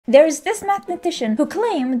There is this mathematician who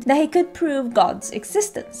claimed that he could prove God's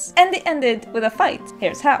existence. And it ended with a fight.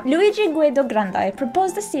 Here's how. Luigi Guido Grandi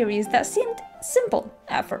proposed a series that seemed simple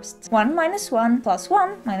at first. 1 minus 1 plus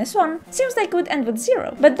 1 minus 1 seems like it would end with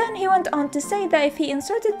 0. But then he went on to say that if he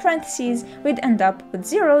inserted parentheses, we'd end up with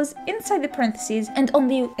zeros inside the parentheses and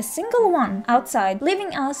only a single 1 outside,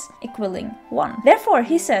 leaving us equaling 1. Therefore,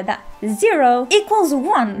 he said that 0 equals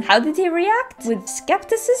 1. How did he react? With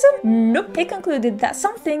skepticism? Nope. He concluded that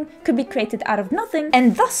something could be created out of nothing,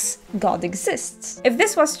 and thus God exists. If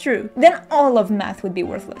this was true, then all of math would be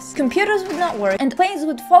worthless. Computers would not work, and planes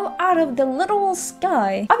would fall out of the literal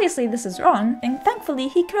sky. Obviously, this is wrong, and thankfully,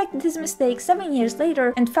 he corrected his mistake 7 years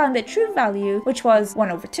later and found a true value, which was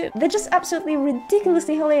 1/2. The just absolutely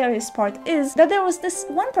ridiculously hilarious part is that there was this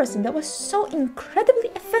one person that was so incredibly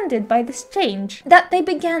offended by this change that they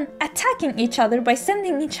began attacking each other by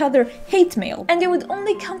sending each other hate mail, and it would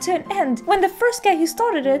only come to an end when the first guy who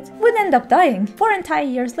started it would end up dying 4 entire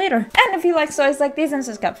years later. And if you like stories like these, then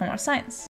subscribe for more science.